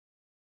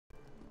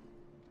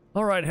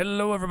Alright,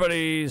 hello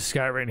everybody,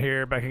 Skyrain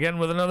here, back again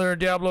with another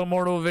Diablo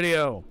Immortal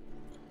video.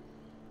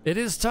 It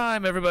is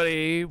time,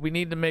 everybody. We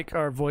need to make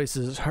our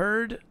voices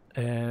heard,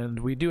 and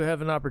we do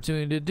have an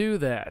opportunity to do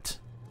that.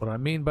 What I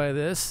mean by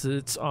this,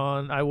 it's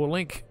on, I will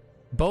link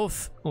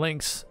both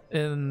links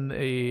in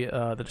the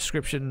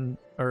description,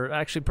 or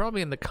actually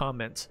probably in the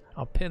comments.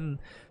 I'll put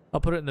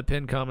it in the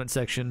pinned comment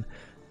section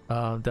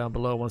down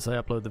below once I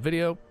upload the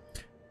video.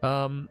 What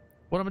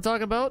I'm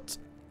talking about?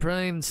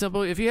 Plain and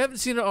simple. If you haven't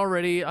seen it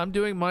already, I'm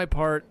doing my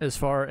part as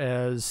far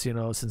as, you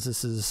know, since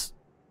this is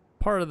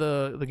part of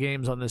the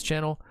games on this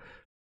channel.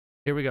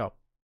 Here we go.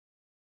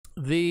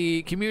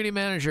 The community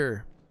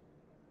manager,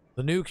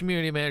 the new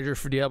community manager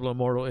for Diablo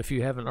Immortal, if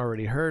you haven't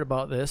already heard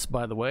about this,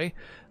 by the way,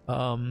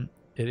 it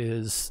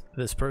is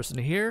this person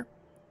here.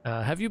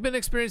 Have you been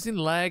experiencing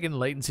lag and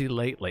latency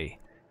lately?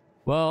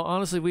 Well,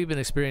 honestly, we've been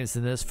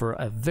experiencing this for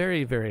a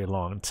very, very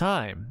long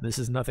time. This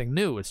is nothing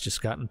new. It's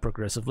just gotten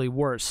progressively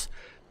worse.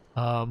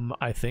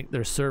 I think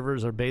their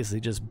servers are basically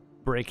just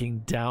breaking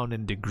down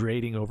and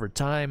degrading over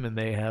time, and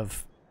they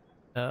have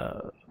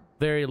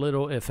very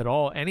little, if at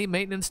all, any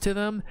maintenance to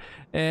them,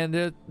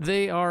 and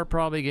they are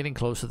probably getting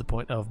close to the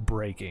point of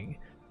breaking.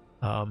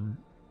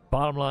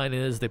 Bottom line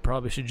is they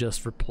probably should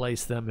just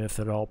replace them if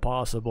at all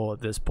possible at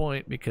this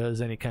point,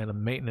 because any kind of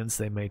maintenance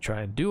they may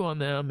try and do on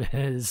them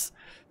is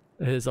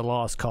a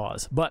lost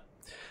cause. But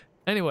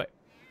anyway,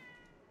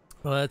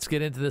 let's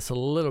get into this a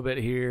little bit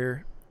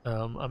here.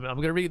 I'm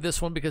going to read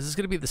this one because it's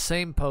going to be the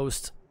same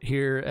post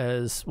here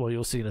as, well,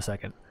 you'll see in a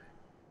second.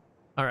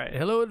 Alright,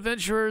 hello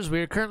adventurers.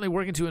 We are currently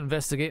working to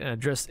investigate and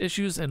address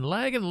issues in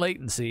lag and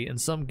latency in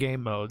some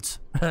game modes.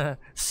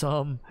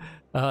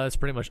 It's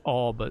pretty much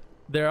all, but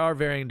there are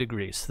varying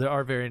degrees. There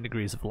are varying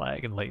degrees of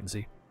lag and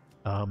latency.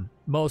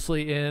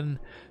 Mostly in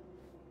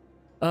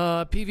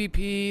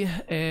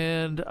PvP,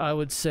 and I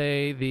would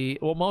say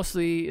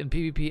mostly in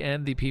PvP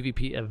and the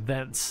PvP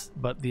events,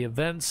 but the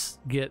events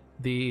get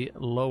the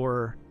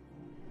lower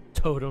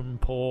totem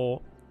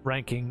pole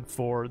ranking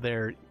for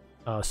their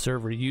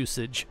server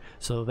usage,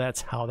 so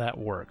that's how that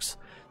works.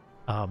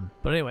 But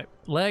anyway,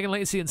 lag and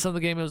latency in some of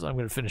the game modes. I'm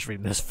going to finish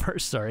reading this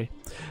first, sorry.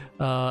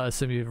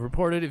 Some of you have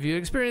reported if you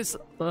experienced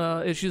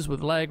issues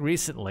with lag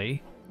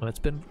recently. Well, it's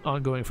been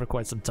ongoing for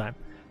quite some time.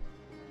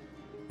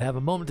 Have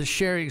a moment to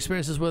share your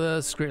experiences with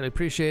us. Greatly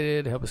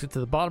appreciated. Help us get to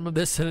the bottom of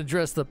this and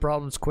address the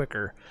problems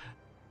quicker.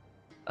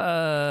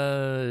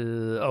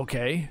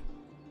 Okay.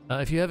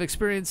 If you have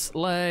experienced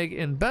lag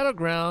in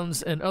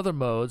Battlegrounds and other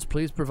modes,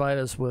 please provide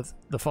us with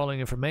the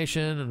following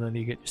information, and then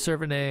you get your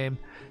server name.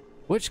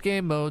 Which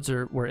game modes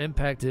were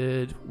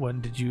impacted? When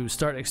did you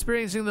start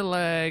experiencing the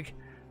lag?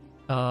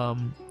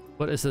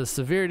 What is the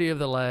severity of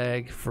the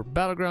lag for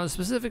Battlegrounds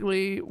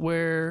specifically?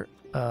 Where,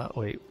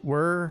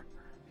 were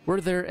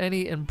there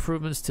any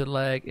improvements to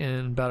lag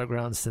in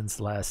Battlegrounds since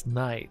last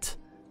night?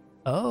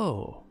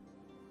 Oh,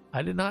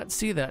 I did not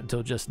see that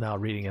until just now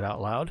reading it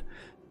out loud.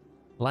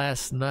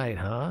 Last night,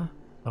 huh?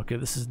 Okay,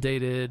 this is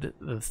dated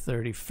the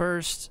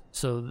 31st.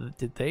 So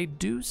did they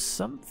do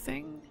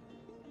something?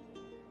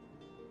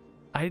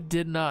 I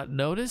did not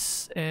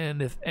notice,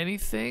 and if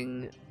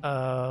anything,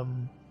 I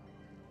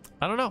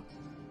don't know.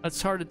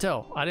 That's hard to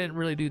tell. I didn't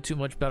really do too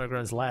much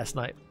Battlegrounds last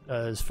night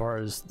as far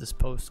as this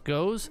post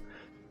goes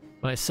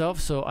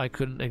myself, so I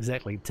couldn't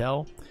exactly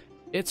tell.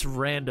 It's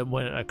random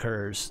when it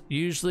occurs.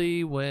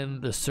 Usually when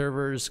the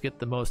servers get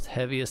the most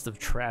heaviest of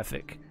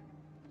traffic.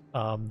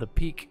 The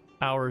peak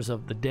hours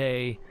of the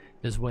day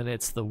is when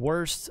it's the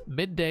worst.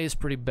 Midday is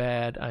pretty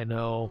bad, I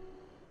know.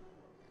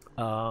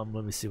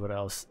 Let me see what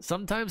else.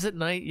 Sometimes at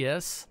night,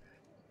 yes.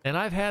 And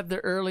I've had the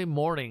early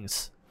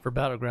mornings for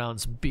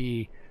Battlegrounds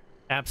be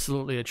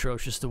absolutely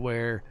atrocious to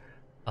where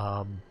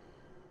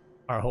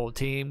our whole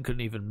team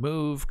couldn't even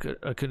move,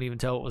 couldn't even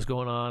tell what was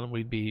going on.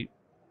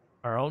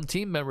 Our own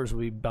team members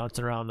would be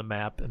bouncing around the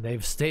map, and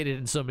they've stated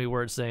in so many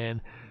words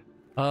saying,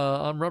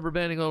 I'm rubber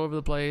banding all over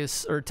the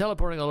place, or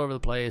teleporting all over the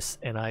place,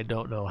 and I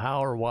don't know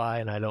how or why,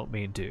 and I don't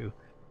mean to.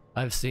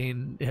 I've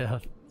seen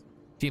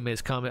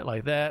teammates comment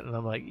like that, and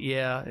I'm like,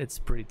 yeah, it's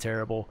pretty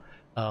terrible.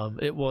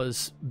 It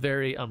was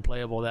very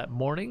unplayable that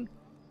morning,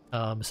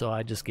 so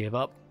I just gave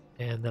up,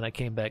 and then I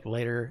came back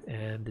later,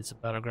 and it's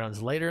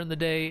Battlegrounds later in the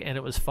day, and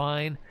it was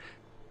fine.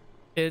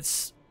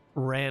 It's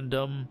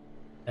random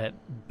at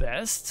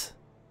best,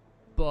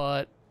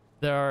 but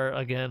there are,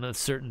 again, a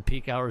certain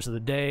peak hours of the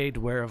day to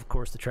where, of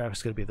course, the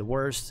traffic's going to be the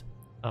worst.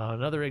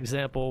 Another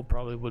example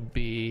probably would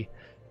be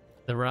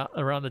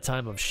around the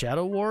time of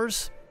Shadow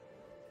Wars,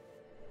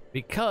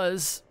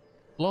 because,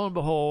 lo and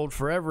behold,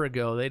 forever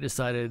ago, they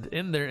decided,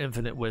 in their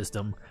infinite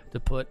wisdom, to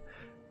put,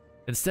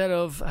 instead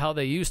of how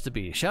they used to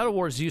be, Shadow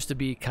Wars used to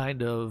be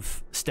kind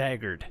of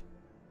staggered.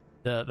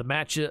 The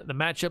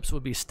matchups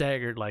would be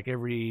staggered like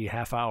every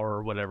half hour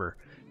or whatever,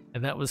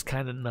 and that was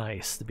kind of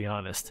nice, to be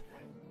honest.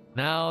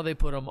 Now they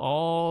put them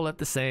all at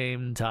the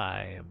same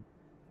time,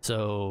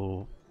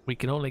 so we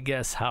can only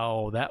guess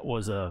how that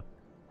was a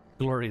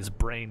glorious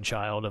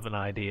brainchild of an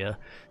idea,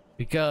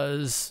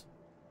 because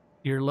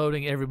you're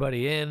loading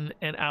everybody in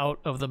and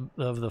out of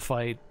the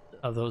fight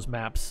of those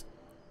maps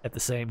at the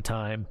same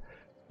time,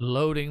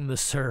 loading the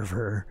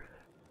server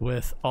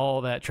with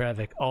all that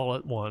traffic all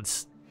at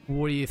once.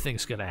 What do you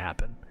think's going to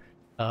happen?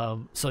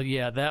 So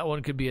yeah, that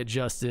one could be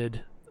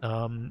adjusted.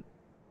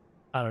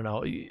 I don't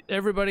know.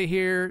 Everybody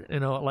here, you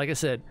know, like I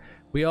said,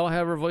 we all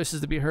have our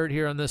voices to be heard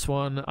here on this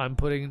one. I'm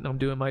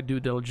doing my due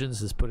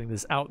diligence, is putting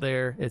this out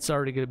there. It's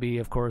already going to be,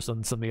 of course,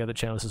 on some of the other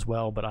channels as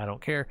well, but I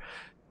don't care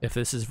if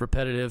this is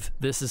repetitive.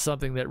 This is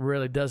something that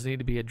really does need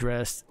to be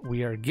addressed.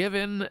 We are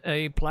given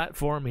a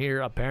platform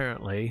here,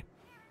 apparently,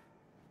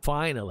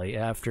 finally,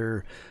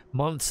 after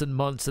months and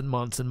months and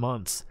months and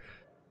months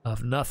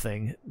of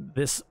nothing.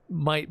 This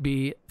might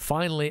be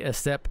finally a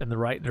step in the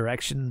right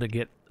direction to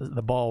get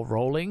the ball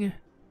rolling.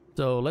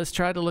 So let's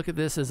try to look at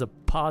this as a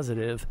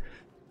positive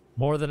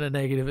more than a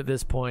negative at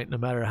this point, no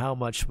matter how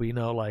much we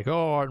know, like,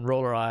 oh, and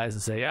roll our eyes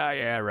and say,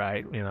 yeah,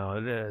 right, you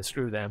know,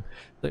 screw them.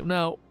 Like,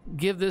 no,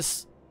 give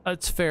this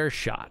its fair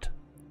shot,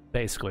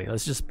 basically.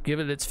 Let's just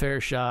give it its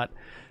fair shot.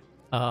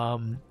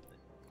 You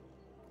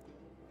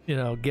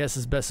know, guess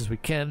as best as we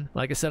can.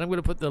 Like I said, I'm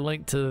going to put the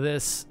link to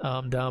this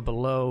down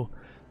below,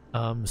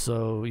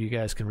 so you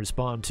guys can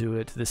respond to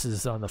it. This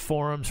is on the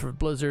forums for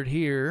Blizzard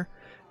here.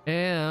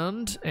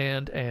 And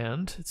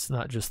it's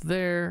not just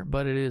there,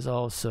 but it is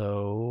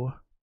also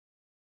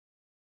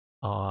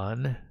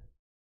on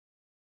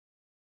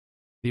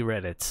the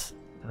Reddits,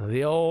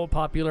 the old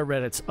popular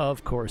Reddits.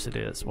 Of course it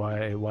is.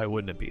 Why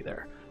wouldn't it be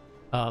there?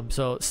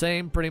 So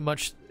same, pretty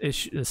much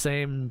the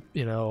same,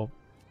 you know,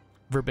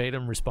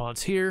 verbatim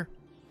response here.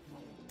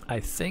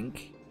 I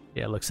think,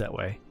 yeah, it looks that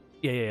way.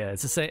 Yeah.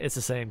 It's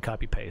the same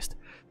copy paste.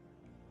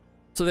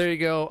 So there you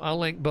go. I'll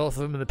link both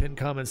of them in the pinned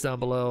comments down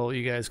below.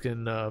 You guys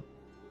can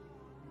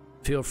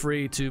feel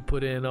free to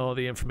put in all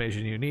the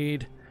information you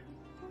need,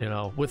 you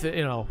know, within,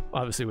 you know,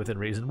 obviously within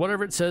reason.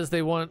 Whatever it says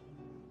they want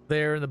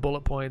there in the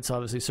bullet points,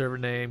 obviously server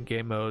name,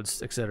 game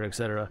modes, etc.,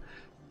 etc.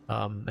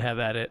 Have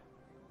at it,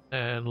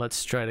 and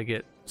let's try to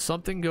get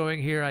something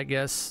going here. I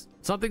guess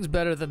something's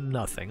better than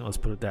nothing. Let's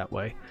put it that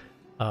way.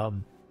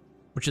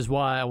 Which is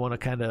why I want to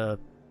kind of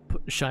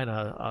shine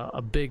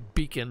a big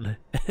beacon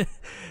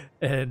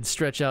and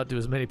stretch out to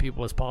as many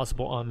people as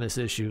possible on this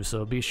issue.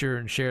 So be sure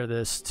and share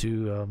this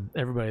to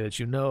everybody that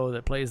you know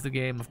that plays the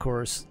game, of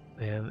course,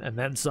 and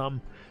then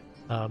some,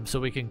 so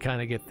we can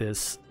kind of get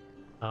this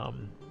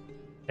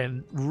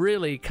and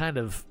really kind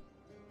of,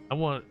 I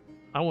want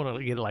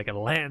to get like a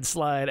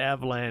landslide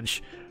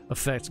avalanche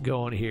effect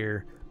going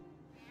here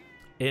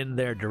in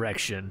their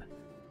direction.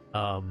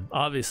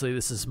 Obviously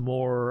this is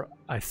more,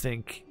 I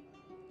think,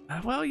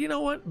 well, you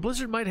know what,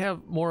 Blizzard might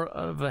have more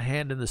of a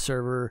hand in the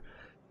server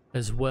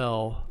as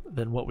well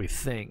than what we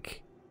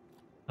think.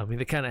 I mean,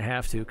 they kind of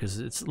have to, because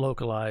it's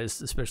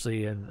localized,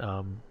 especially in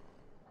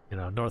you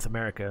know, North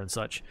America and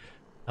such.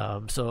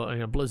 So you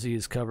know,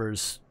 Blizzies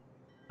covers,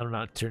 I'm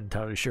not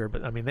entirely sure,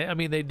 but I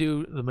mean they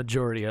do the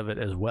majority of it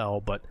as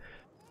well, but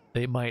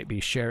they might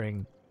be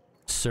sharing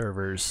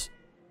servers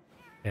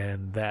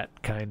and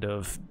that kind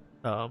of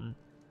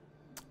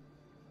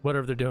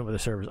whatever they're doing with the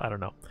servers. I don't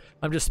know.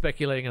 I'm just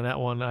speculating on that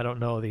one. I don't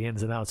know the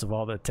ins and outs of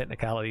all the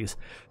technicalities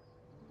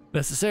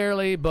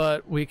necessarily,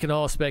 but we can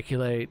all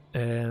speculate,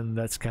 and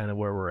that's kind of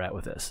where we're at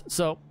with this.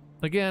 So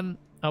again,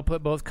 I'll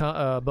put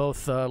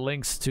both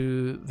links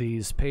to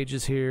these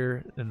pages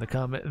here in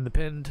the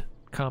pinned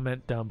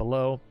comment down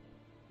below.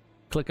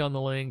 Click on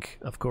the link.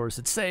 Of course,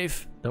 it's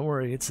safe. Don't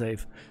worry, it's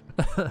safe.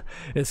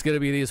 It's gonna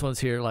be these ones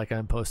here, like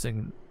I'm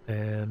posting,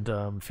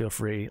 and feel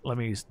free.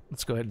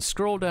 Let's go ahead and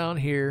scroll down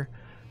here.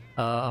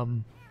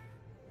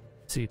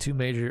 See, two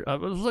major.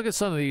 Let's look at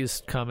some of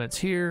these comments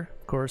here.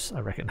 Of course,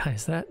 I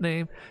recognize that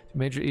name. Two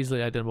major,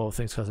 easily identifiable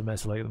things cause a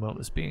massive lag at the moment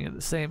is being in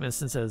the same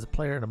instance as a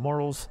player in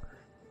Immortals.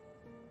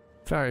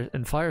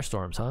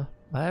 Firestorms, huh?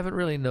 I haven't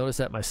really noticed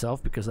that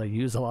myself because I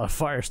use a lot of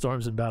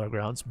Firestorms in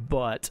Battlegrounds,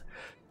 but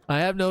I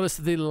have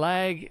noticed the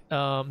lag,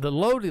 the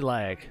load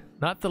lag,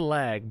 not the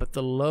lag, but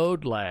the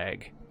load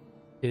lag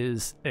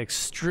is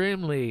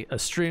extremely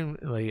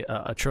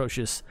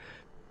atrocious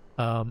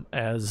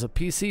as a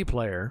PC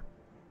player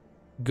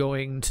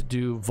going to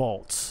do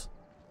vaults.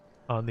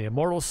 On the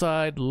Immortal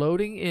side,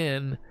 loading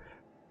in,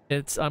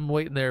 I'm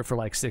waiting there for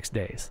like 6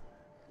 days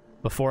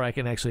before I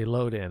can actually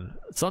load in.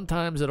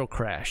 Sometimes it'll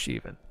crash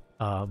even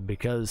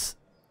because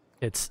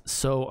it's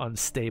so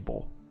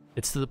unstable.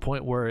 It's to the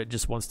point where it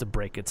just wants to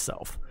break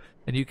itself.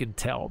 And you can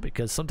tell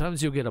because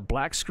sometimes you'll get a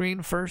black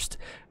screen first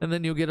and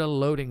then you'll get a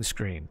loading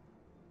screen.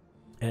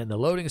 And the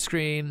loading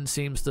screen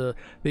seems to,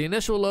 the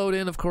initial load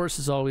in, of course,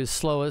 is always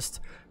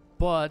slowest,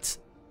 but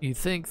you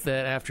think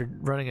that after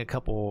running a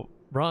couple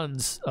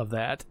runs of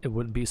that, it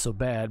wouldn't be so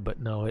bad, but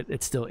no,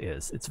 it still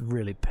is. It's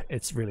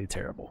really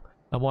terrible.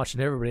 I'm watching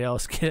everybody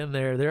else get in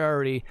there. They're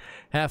already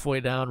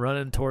halfway down,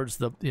 running towards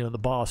the, you know, the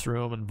boss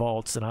room and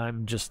vaults, and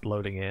I'm just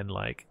loading in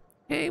like,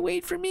 hey,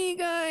 wait for me,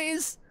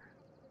 guys.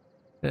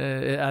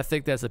 I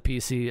think that's a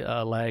PC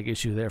lag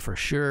issue there for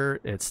sure.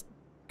 It's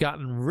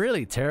gotten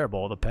really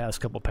terrible the past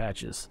couple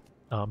patches.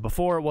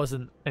 Before it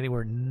wasn't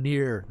anywhere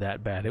near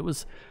that bad. It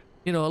was,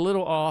 you know, a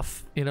little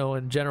off, you know,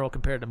 in general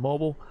compared to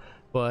mobile,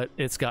 but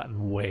it's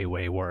gotten way,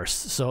 way worse.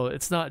 So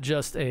it's not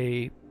just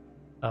a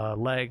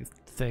lag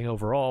thing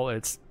overall.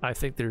 I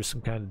think there's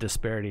some kind of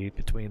disparity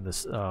between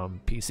this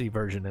PC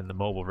version and the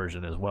mobile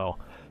version as well.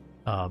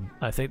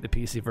 I think the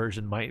PC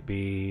version might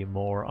be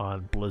more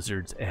on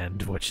Blizzard's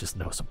end, which is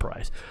no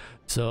surprise.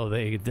 So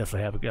they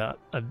definitely have got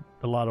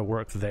a lot of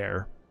work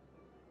there.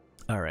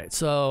 All right,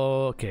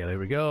 so okay, there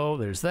we go.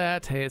 There's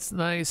that. Hey, it's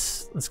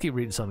nice. Let's keep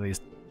reading some of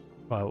these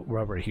while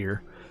we're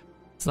here.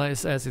 It's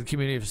nice asking the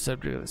community for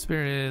subject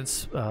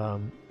experience.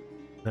 Then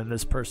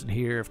this person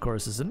here, of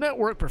course, is a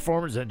network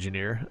performance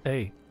engineer.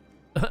 Hey,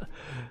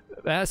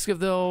 ask if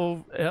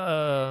they'll, I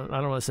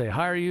don't want to say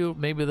hire you.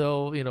 Maybe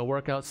they'll,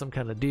 work out some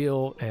kind of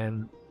deal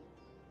and,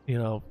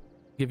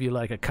 give you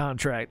like a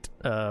contract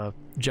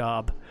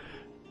job.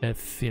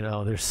 If,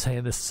 they're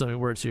saying this so many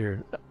words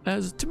here.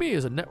 To me,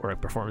 as a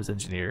network performance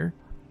engineer,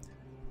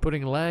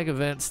 putting lag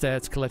event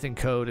stats, collecting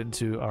code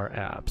into our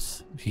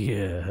apps.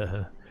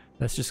 Yeah,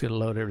 that's just going to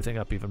load everything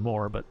up even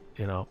more, but,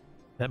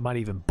 that might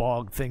even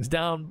bog things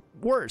down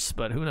worse,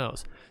 but who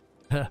knows?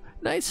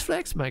 Nice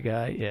flex, my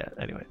guy. Yeah,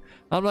 anyway.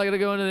 I'm not going to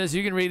go into this.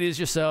 You can read these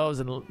yourselves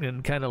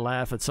and kind of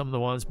laugh at some of the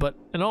ones, but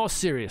in all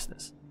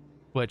seriousness,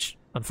 which,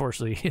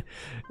 unfortunately,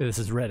 this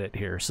is Reddit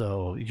here,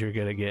 so you're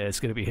going to get, it's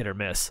going to be hit or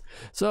miss.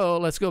 So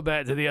let's go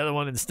back to the other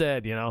one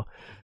instead,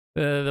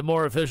 the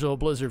more official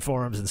Blizzard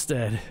forums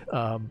instead,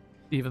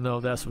 even though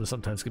that's what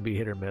sometimes can be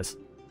hit or miss,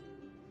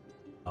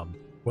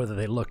 whether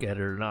they look at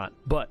it or not.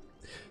 But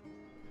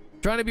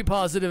trying to be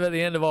positive at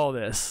the end of all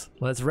this.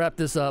 Let's wrap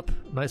this up.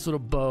 Nice little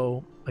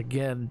bow.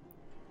 Again,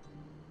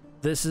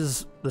 this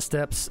is the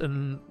steps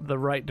in the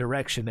right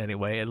direction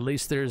anyway. At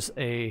least there's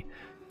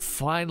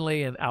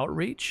finally an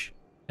outreach.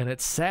 And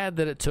it's sad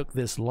that it took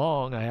this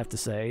long, I have to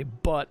say.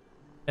 But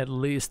at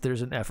least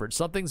there's an effort.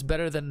 Something's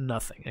better than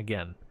nothing.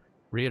 Again,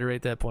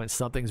 reiterate that point.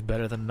 Something's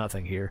better than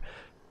nothing here.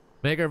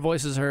 Make our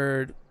voices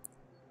heard.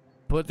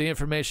 Put the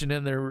information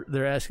in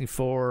they're asking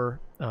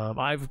for.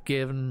 I've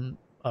given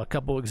a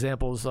couple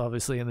examples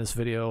obviously in this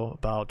video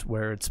about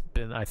where it's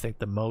been, I think,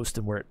 the most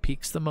and where it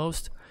peaks the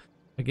most.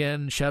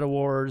 Again, Shadow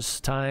Wars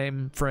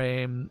time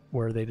frame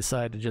where they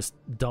decide to just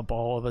dump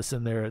all of us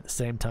in there at the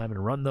same time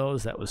and run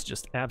those. That was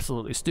just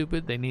absolutely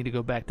stupid. They need to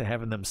go back to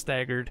having them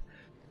staggered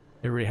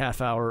every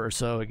half hour or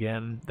so.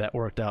 Again, that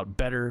worked out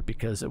better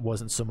because it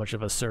wasn't so much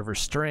of a server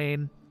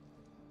strain.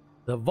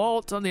 The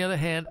Vault, on the other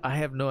hand, I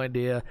have no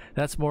idea.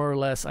 That's more or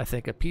less, I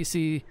think, a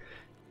PC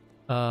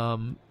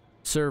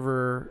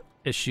server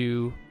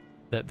issue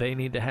that they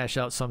need to hash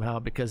out somehow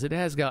because it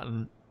has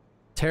gotten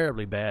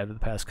terribly bad in the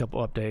past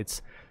couple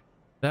updates.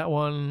 That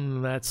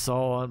one, that's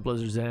all on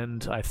Blizzard's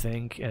end, I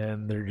think,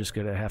 and they're just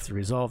going to have to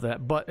resolve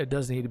that. But it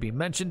does need to be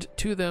mentioned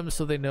to them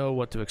so they know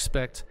what to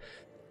expect.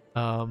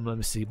 Let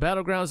me see.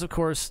 Battlegrounds, of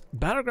course.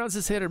 Battlegrounds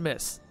is hit or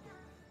miss.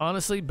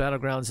 Honestly,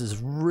 Battlegrounds is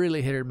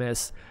really hit or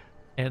miss.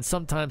 And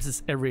sometimes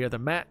it's every other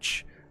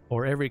match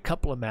or every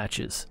couple of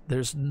matches.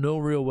 There's no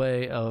real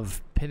way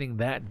of pinning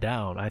that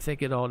down. I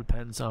think it all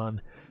depends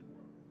on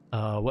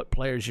what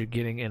players you're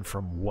getting in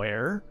from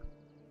where.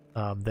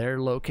 They're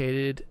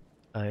located,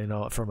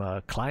 from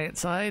a client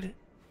side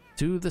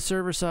to the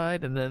server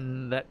side, and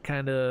then that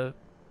kind of,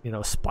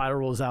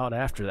 spirals out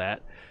after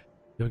that.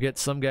 You'll get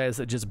some guys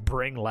that just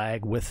bring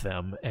lag with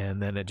them,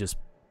 and then it just,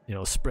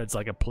 spreads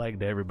like a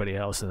plague to everybody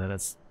else, and then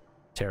it's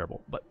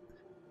terrible. But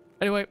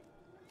anyway,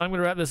 I'm going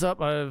to wrap this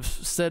up. I've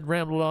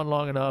rambled on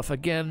long enough.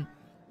 Again,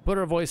 put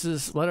our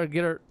voices,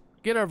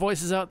 get our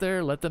voices out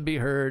there, let them be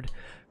heard,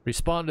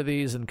 respond to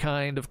these in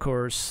kind, of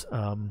course,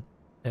 and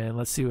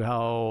let's see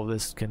how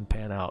this can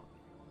pan out,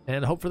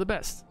 and hope for the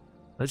best.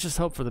 Let's just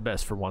hope for the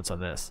best for once on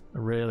this. I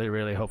really,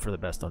 really hope for the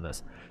best on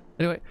this.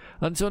 Anyway,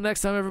 until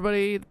next time,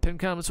 everybody, the pinned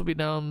comments will be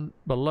down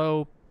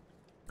below,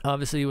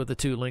 obviously with the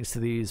 2 links to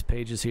these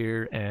pages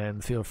here,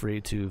 and feel free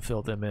to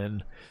fill them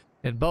in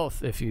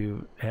both if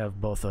you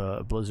have both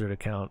a Blizzard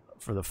account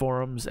for the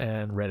forums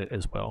and Reddit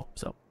as well.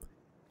 So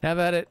have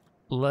at it,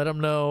 let them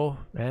know,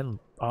 and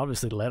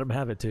obviously let them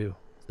have it too.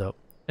 So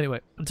anyway,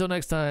 until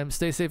next time,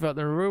 stay safe out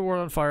there. Real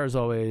world on fire as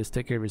always.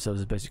 Take care of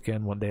yourselves as best you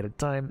can, one day at a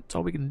time. That's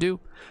all we can do.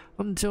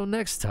 Until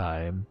next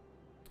time,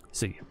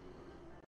 see you.